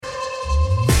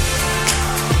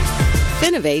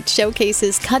Finovate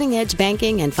showcases cutting-edge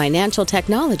banking and financial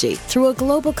technology through a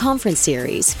global conference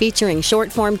series featuring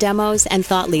short-form demos and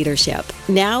thought leadership.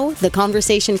 Now, the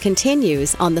conversation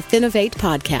continues on the Finovate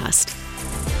podcast.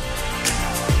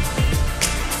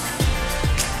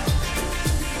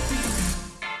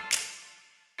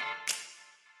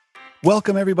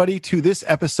 Welcome, everybody, to this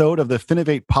episode of the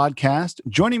Finovate podcast.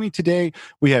 Joining me today,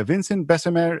 we have Vincent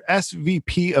Bezemer,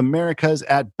 SVP Americas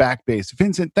at Backbase.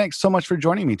 Vincent, thanks so much for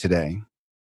joining me today.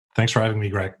 Thanks for having me,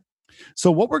 Greg.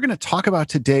 So what we're going to talk about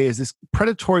today is this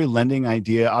predatory lending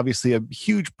idea, obviously a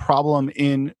huge problem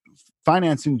in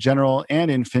finance in general and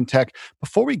in fintech.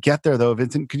 Before we get there, though,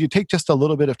 Vincent, could you take just a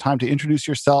little bit of time to introduce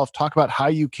yourself, talk about how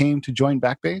you came to join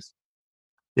Backbase?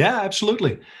 Yeah,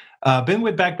 absolutely. Been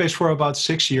with Backbase for about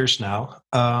 6 years now.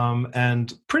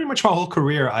 And pretty much my whole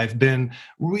career, I've been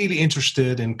really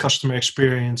interested in customer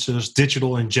experiences,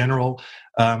 digital in general.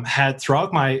 Had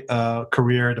throughout my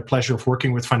career the pleasure of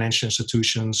working with financial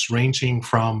institutions ranging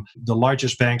from the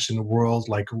largest banks in the world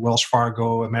like Wells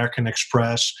Fargo, American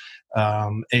Express,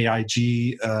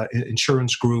 AIG,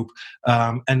 Insurance Group.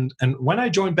 And when I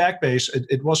joined Backbase,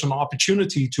 it was an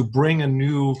opportunity to bring a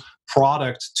new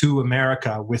product to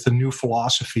America with a new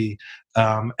philosophy.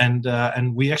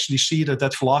 And we actually see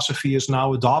that philosophy is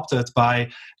now adopted by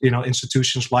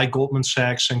institutions like Goldman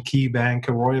Sachs and KeyBank,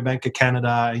 Royal Bank of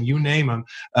Canada, and you name them,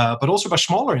 but also by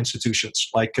smaller institutions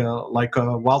like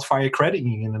Wildfire Credit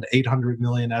Union and 800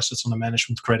 million assets under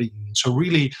management credit union. So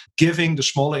really giving the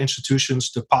smaller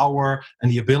institutions the power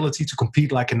and the ability to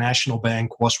compete like a national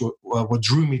bank was what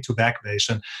drew me to Backbase.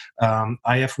 And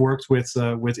I have worked with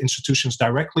institutions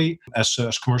directly as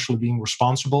commercially being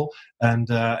responsible, and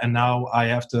now I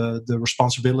have the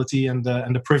responsibility and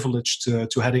the privilege to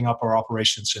heading up our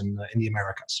operations in the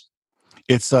Americas.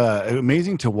 It's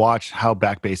amazing to watch how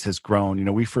Backbase has grown.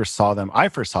 I first saw them,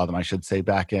 I should say,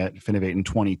 back at Finovate in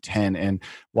 2010, and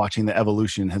watching the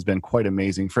evolution has been quite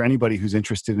amazing. For anybody who's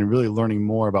interested in really learning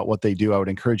more about what they do, I would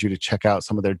encourage you to check out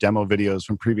some of their demo videos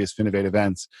from previous Finovate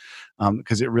events,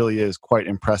 because it really is quite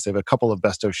impressive. A couple of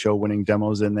Best of Show winning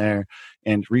demos in there,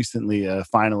 and recently a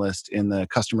finalist in the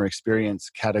customer experience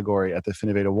category at the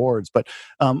Finovate Awards. But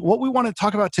what we want to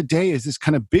talk about today is this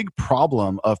kind of big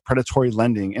problem of predatory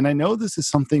lending. And I know this is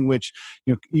something which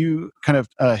you kind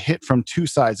of hit from two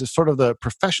sides. There's sort of the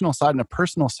professional side and a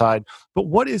personal side. But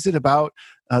what is it about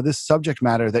this subject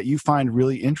matter that you find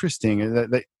really interesting and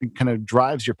that kind of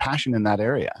drives your passion in that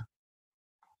area?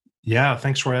 Yeah,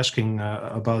 thanks for asking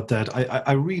about that.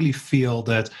 I really feel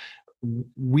that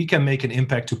we can make an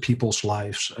impact to people's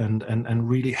lives and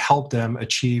really help them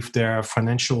achieve their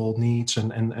financial needs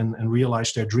and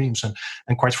realize their dreams.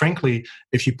 And quite frankly,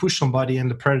 if you push somebody in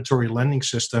the predatory lending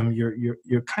system,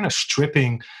 you're kind of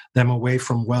stripping them away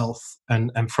from wealth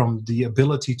and from the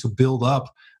ability to build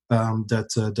up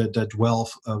that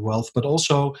wealth, but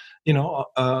also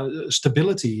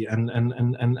stability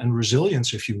and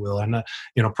resilience, if you will. And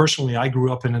personally, I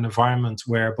grew up in an environment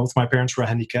where both my parents were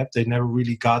handicapped. They never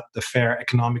really got the fair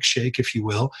economic shake, if you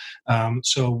will.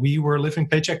 So we were living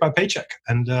paycheck by paycheck.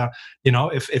 And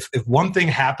if one thing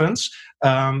happens,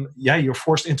 you're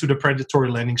forced into the predatory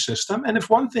lending system. And if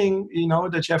one thing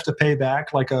that you have to pay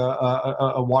back, like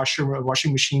a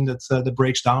washing machine that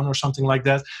breaks down or something like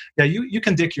that, you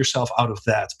can dig yourself out of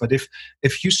that. But if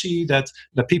you see that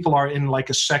people are in like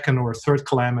a second or a third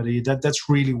calamity, that's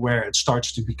really where it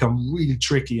starts to become really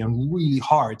tricky and really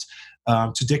hard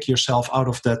to dig yourself out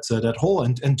of that hole.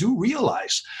 And do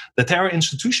realize that there are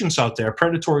institutions out there,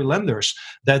 predatory lenders,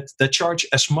 that charge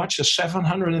as much as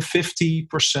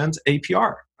 750%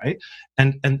 APR. Right?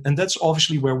 And that's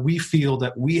obviously where we feel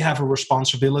that we have a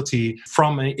responsibility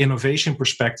from an innovation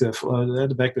perspective.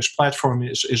 The Backbase platform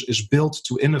is built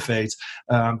to innovate,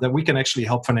 that we can actually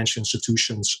help financial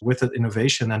institutions with that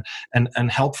innovation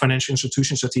and help financial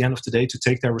institutions at the end of the day to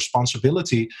take their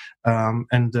responsibility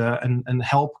and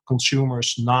help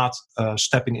consumers not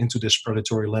stepping into this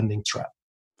predatory lending trap.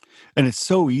 And it's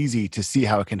so easy to see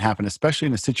how it can happen, especially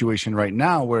in a situation right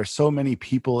now where so many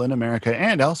people in America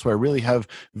and elsewhere really have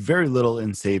very little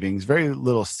in savings, very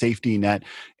little safety net.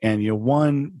 And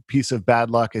one piece of bad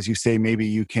luck, as you say, maybe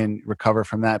you can recover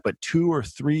from that, but 2 or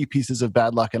 3 pieces of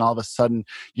bad luck, and all of a sudden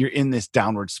you're in this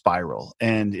downward spiral,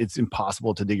 and it's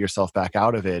impossible to dig yourself back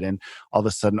out of it. And all of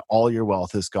a sudden, all your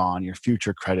wealth is gone, your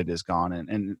future credit is gone,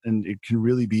 and it can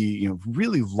really be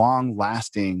really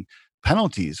long-lasting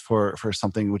penalties for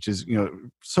something which is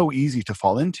so easy to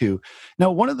fall into.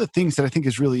 Now, one of the things that I think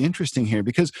is really interesting here,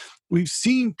 because we've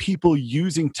seen people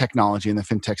using technology in the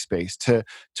fintech space to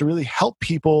really help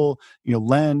people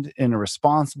lend in a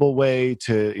responsible way,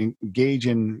 to engage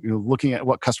in looking at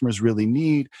what customers really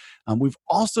need. We've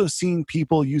also seen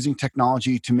people using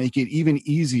technology to make it even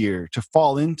easier to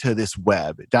fall into this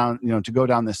web, to go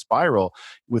down this spiral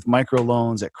with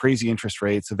microloans at crazy interest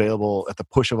rates available at the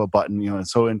push of a button. And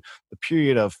so in the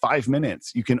period of 5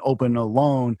 minutes, you can open a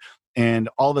loan and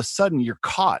all of a sudden you're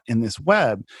caught in this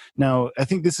web. Now, I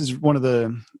think this is one of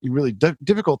the really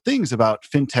difficult things about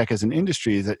fintech as an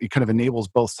industry, is that it kind of enables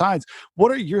both sides.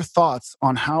 What are your thoughts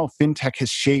on how fintech has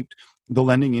shaped the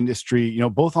lending industry,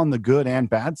 both on the good and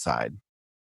bad side?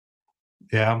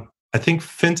 Yeah, I think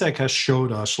fintech has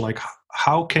showed us like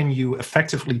how can you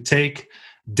effectively take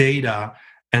data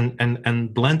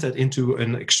and blend that into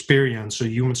an experience, a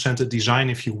human-centered design,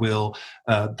 if you will,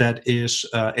 that is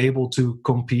able to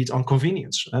compete on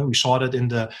convenience. We saw that in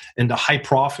the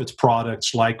high-profit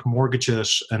products like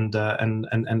mortgages and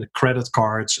credit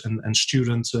cards and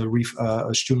student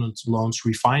loans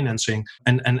refinancing,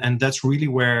 and that's really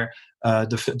where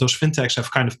those fintechs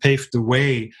have kind of paved the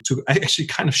way to actually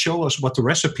kind of show us what the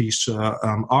recipes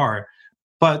are.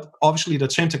 But obviously,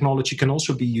 that same technology can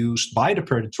also be used by the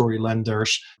predatory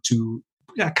lenders to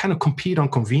kind of compete on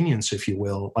convenience, if you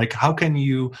will. Like, how can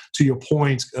you, to your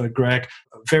point, Greg,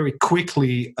 very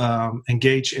quickly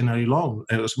engage in a loan?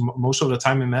 It was most of the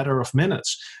time a matter of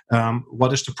minutes.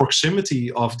 What is the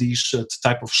proximity of these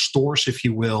type of stores, if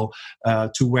you will,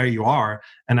 to where you are?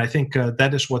 And I think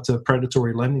that is what the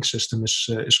predatory lending system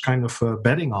is kind of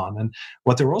betting on. And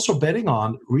what they're also betting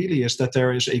on really is that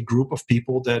there is a group of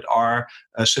people that are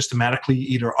systematically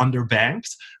either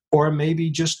underbanked or maybe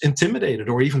just intimidated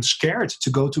or even scared to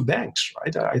go to banks,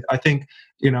 right? I think,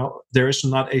 there is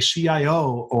not a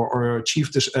CIO or a chief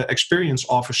experience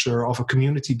officer of a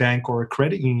community bank or a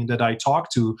credit union that I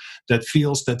talk to that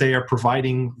feels that they are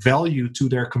providing value to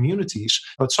their communities.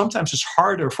 But sometimes it's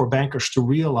harder for bankers to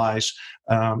realize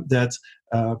that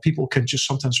people can just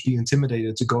sometimes be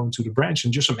intimidated to go into the branch.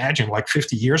 And just imagine, like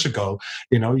 50 years ago,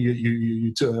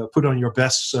 you put on your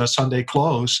best Sunday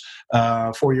clothes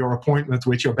for your appointment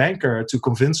with your banker to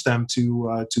convince them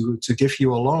to give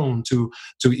you a loan to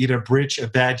either bridge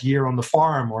a bad year on the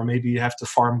farm, or maybe you have the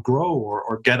farm grow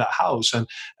or get a house.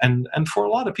 And for a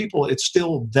lot of people, it's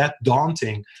still that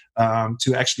daunting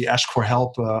to actually ask for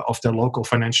help of their local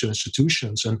financial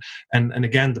institutions. And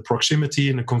again, the proximity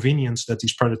and the convenience that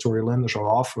these predatory lenders are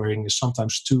offering is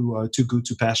sometimes too good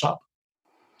to pass up.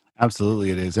 Absolutely,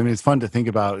 it is. I mean, it's fun to think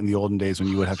about in the olden days when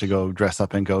you would have to go dress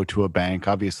up and go to a bank.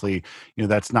 Obviously,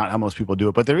 that's not how most people do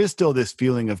it, but there is still this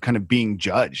feeling of kind of being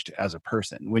judged as a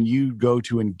person. When you go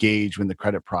to engage in the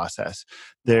credit process,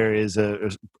 there is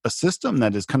a system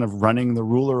that is kind of running the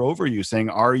ruler over you, saying,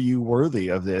 are you worthy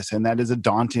of this? And that is a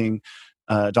daunting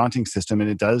system, and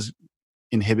it does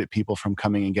inhibit people from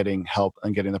coming and getting help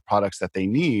and getting the products that they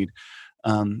need.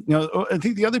 I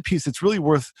think the other piece that's really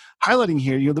worth highlighting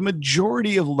here, the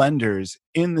majority of lenders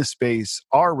in the space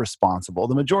are responsible.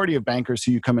 The majority of bankers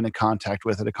who you come into contact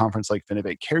with at a conference like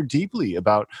Finovate care deeply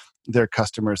about their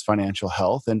customers' financial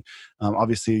health. And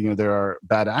obviously, there are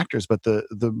bad actors, but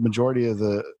the majority of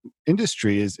the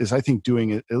industry is I think,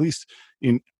 doing it, at least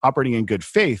in operating in good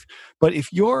faith. But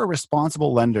if you're a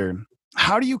responsible lender,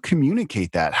 how do you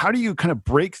communicate that? How do you kind of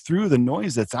break through the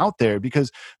noise that's out there? Because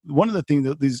one of the things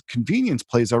that these convenience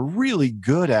plays are really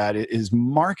good at is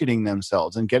marketing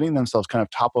themselves and getting themselves kind of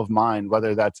top of mind,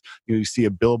 whether that's you see a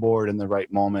billboard in the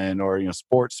right moment or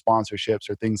sports sponsorships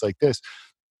or things like this.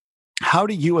 How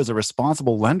do you, as a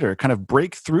responsible lender, kind of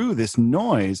break through this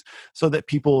noise so that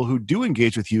people who do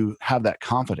engage with you have that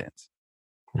confidence?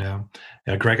 Yeah,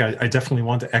 Greg, I definitely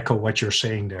want to echo what you're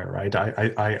saying there, right?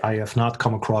 I have not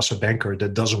come across a banker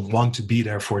that doesn't want to be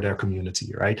there for their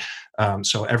community, right?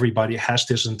 So everybody has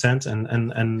this intent,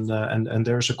 and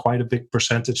there's quite a big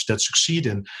percentage that succeed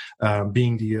in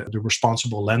being the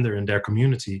responsible lender in their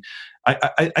community.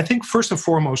 I think first and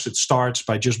foremost, it starts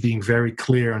by just being very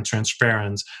clear and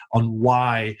transparent on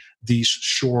why these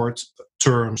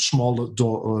short-term, small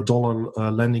dollar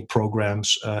lending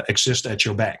programs exist at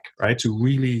your bank, right? To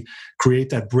really create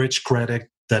that bridge credit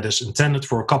that is intended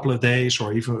for a couple of days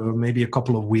or even maybe a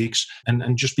couple of weeks,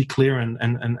 and just be clear and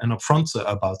upfront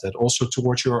about that. Also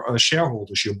towards your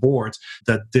shareholders, your board,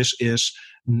 that this is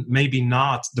maybe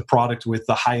not the product with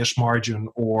the highest margin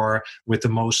or with the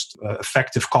most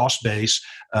effective cost base,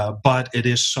 but it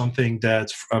is something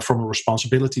that from a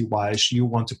responsibility wise you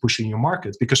want to push in your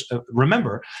market. Because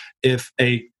remember, if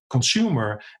a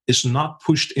consumer is not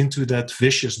pushed into that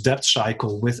vicious debt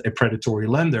cycle with a predatory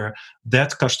lender,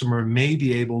 that customer may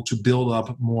be able to build up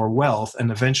more wealth and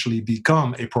eventually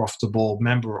become a profitable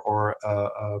member or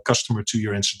a customer to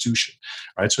your institution,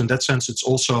 right? So in that sense, it's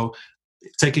also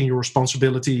taking your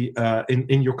responsibility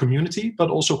in your community, but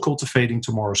also cultivating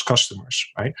tomorrow's customers,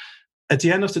 right? At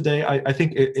the end of the day, I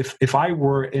think if I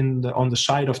were on the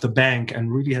side of the bank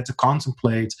and really had to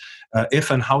contemplate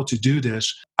if and how to do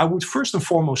this, I would first and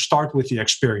foremost start with the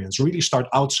experience, really start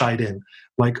outside in.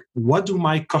 Like, what do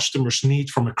my customers need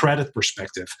from a credit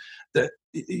perspective?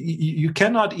 You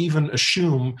cannot even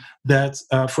assume that,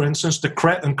 for instance, a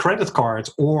credit card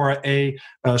or a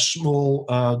small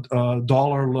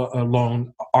dollar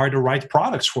loan are the right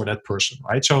products for that person,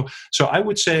 right? So I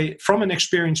would say, from an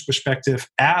experience perspective,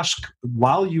 ask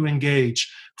while you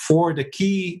engage for the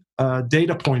key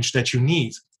data points that you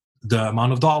need: the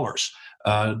amount of dollars,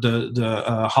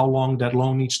 how long that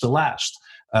loan needs to last.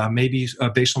 Maybe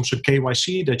based on some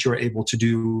KYC that you're able to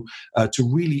do to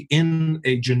really, in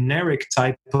a generic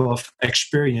type of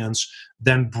experience,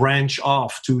 then branch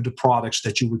off to the products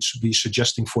that you would be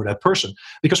suggesting for that person.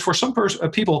 Because for some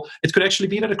people, it could actually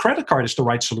be that a credit card is the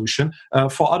right solution.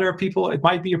 For other people, it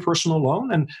might be a personal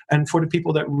loan. And for the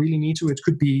people that really need to, it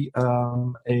could be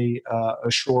a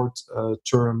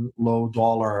short-term,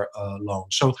 low-dollar loan.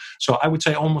 So I would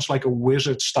say almost like a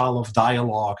wizard style of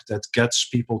dialogue that gets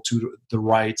people to the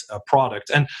right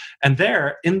product. And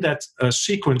there, in that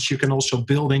sequence, you can also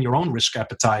build in your own risk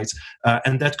appetite,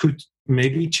 and that could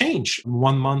maybe change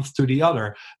 1 month to the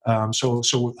other.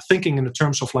 So thinking in the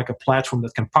terms of like a platform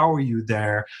that can power you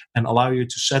there and allow you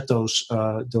to set those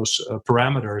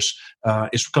parameters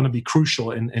is going to be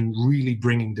crucial in really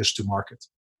bringing this to market.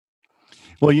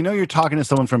 Well, you're talking to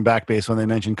someone from Backbase when they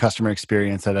mention customer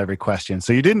experience at every question.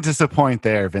 So you didn't disappoint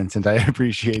there, Vincent. I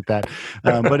appreciate that.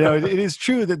 But it is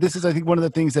true that this is, I think, one of the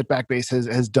things that Backbase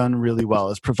has done really well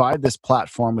is provide this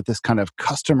platform with this kind of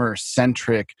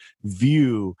customer-centric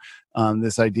view.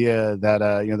 This idea that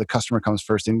the customer comes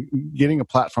first, and getting a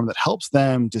platform that helps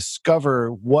them discover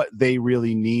what they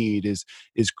really need is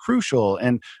crucial.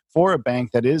 And for a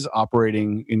bank that is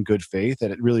operating in good faith, that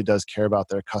it really does care about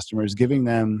their customers, giving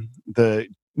them the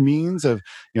means of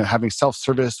having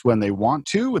self-service when they want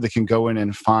to, where they can go in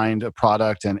and find a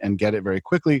product and get it very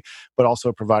quickly, but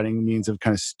also providing means of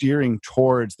kind of steering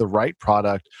towards the right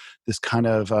product. This kind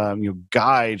of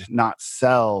guide, not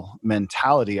sell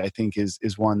mentality, I think is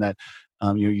one that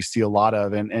you see a lot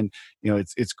of, and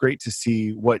it's great to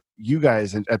see what you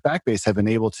guys at Backbase have been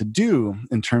able to do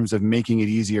in terms of making it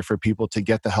easier for people to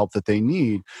get the help that they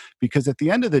need. Because at the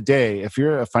end of the day, if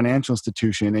you're a financial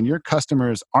institution and your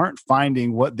customers aren't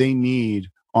finding what they need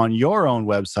on your own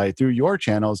website through your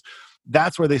channels,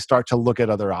 that's where they start to look at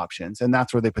other options, and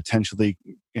that's where they potentially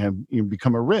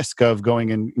become a risk of going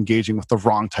and engaging with the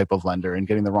wrong type of lender and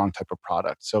getting the wrong type of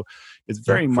product. So it's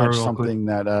very much something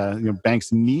that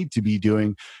banks need to be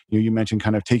doing. You mentioned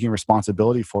kind of taking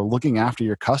responsibility for looking after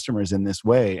your customers in this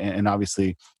way, and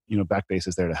obviously Backbase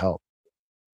is there to help.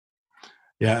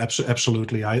 Yeah,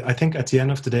 absolutely. I think at the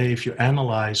end of the day, if you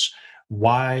analyze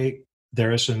why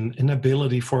there is an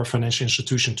inability for a financial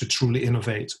institution to truly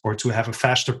innovate or to have a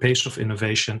faster pace of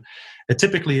innovation, it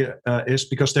typically is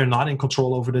because they're not in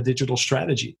control over the digital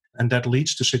strategy. And that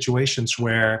leads to situations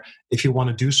where if you want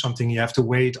to do something, you have to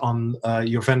wait on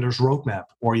your vendor's roadmap,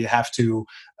 or you have to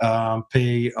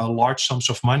pay large sums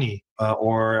of money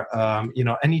or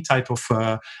any type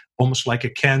of almost like a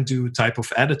can-do type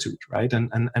of attitude, right?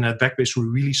 And at Backbase, we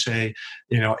really say,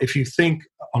 if you think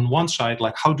on one side,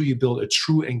 like, how do you build a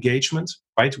true engagement,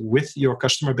 right, with your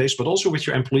customer base, but also with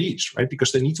your employees, right?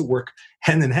 Because they need to work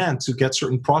hand in hand to get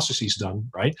certain processes done,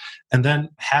 right? And then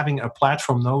having a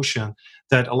platform notion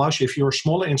that allows you, if you're a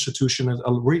smaller institution, it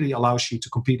really allows you to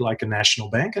compete like a national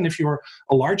bank. And if you're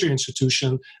a larger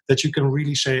institution, that you can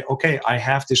really say, okay, I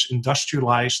have this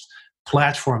industrialized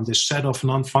platform, this set of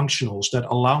non-functionals that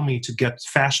allow me to get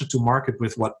faster to market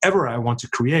with whatever I want to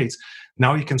create.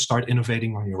 Now you can start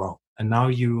innovating on your own. And now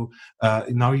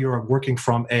you're working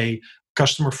from a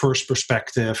customer-first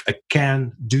perspective, a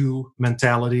can-do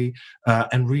mentality,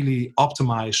 and really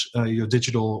optimize your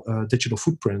digital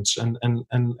footprints. And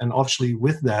obviously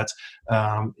with that,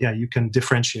 you can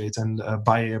differentiate and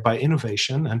by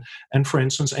innovation and for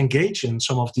instance engage in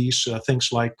some of these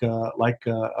things like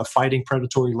fighting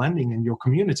predatory lending in your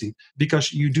community,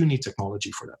 because you do need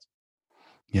technology for that.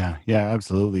 Yeah,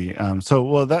 absolutely.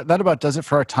 So that about does it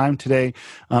for our time today.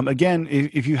 Again,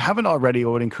 if you haven't already, I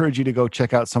would encourage you to go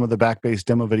check out some of the Backbase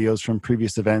demo videos from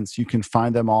previous events. You can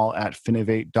find them all at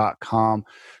finovate.com.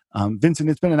 Vincent,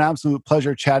 it's been an absolute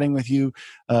pleasure chatting with you.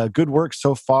 Good work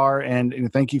so far, and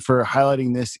thank you for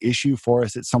highlighting this issue for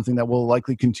us. It's something that will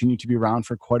likely continue to be around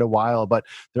for quite a while, but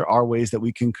there are ways that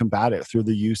we can combat it through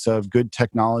the use of good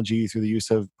technology, through the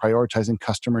use of prioritizing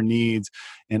customer needs,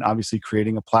 and obviously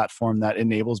creating a platform that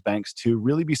enables banks to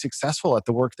really be successful at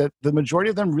the work that the majority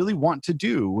of them really want to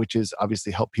do, which is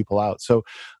obviously help people out. So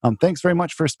thanks very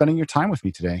much for spending your time with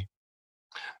me today.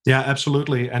 Yeah,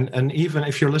 absolutely. And even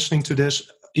if you're listening to this,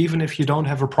 even if you don't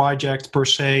have a project per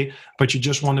se, but you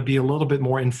just want to be a little bit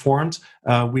more informed,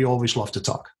 we always love to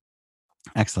talk.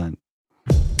 Excellent.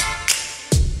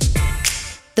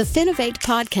 The Finovate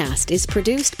podcast is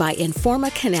produced by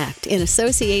Informa Connect in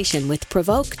association with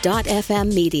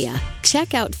Provoke.fm Media.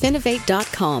 Check out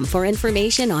Finovate.com for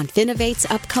information on Finovate's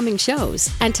upcoming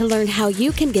shows and to learn how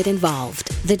you can get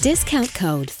involved. The discount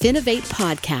code Finovate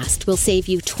Podcast will save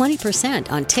you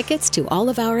 20% on tickets to all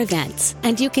of our events.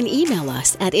 And you can email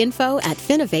us at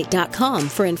info@finovate.com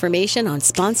for information on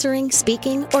sponsoring,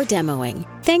 speaking, or demoing.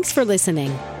 Thanks for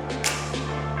listening.